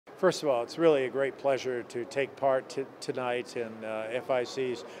First of all, it's really a great pleasure to take part tonight in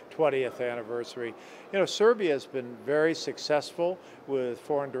FIC's 20th anniversary. You know, Serbia has been very successful with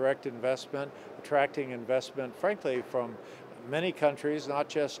foreign direct investment, attracting investment, frankly, from many countries, not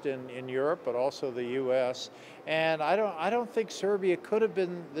just in Europe, but also the U.S. And I don't think Serbia could have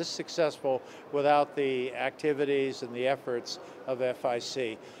been this successful without the activities and the efforts of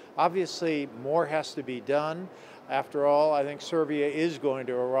FIC. Obviously, more has to be done. After all, I think Serbia is going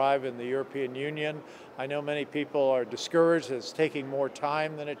to arrive in the European Union. I know many people are discouraged that it's taking more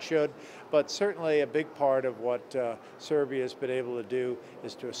time than it should, but certainly a big part of what Serbia has been able to do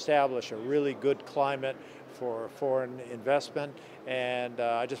is to establish a really good climate for foreign investment, and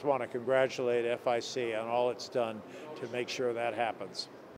I just want to congratulate FIC on all it's done to make sure that happens.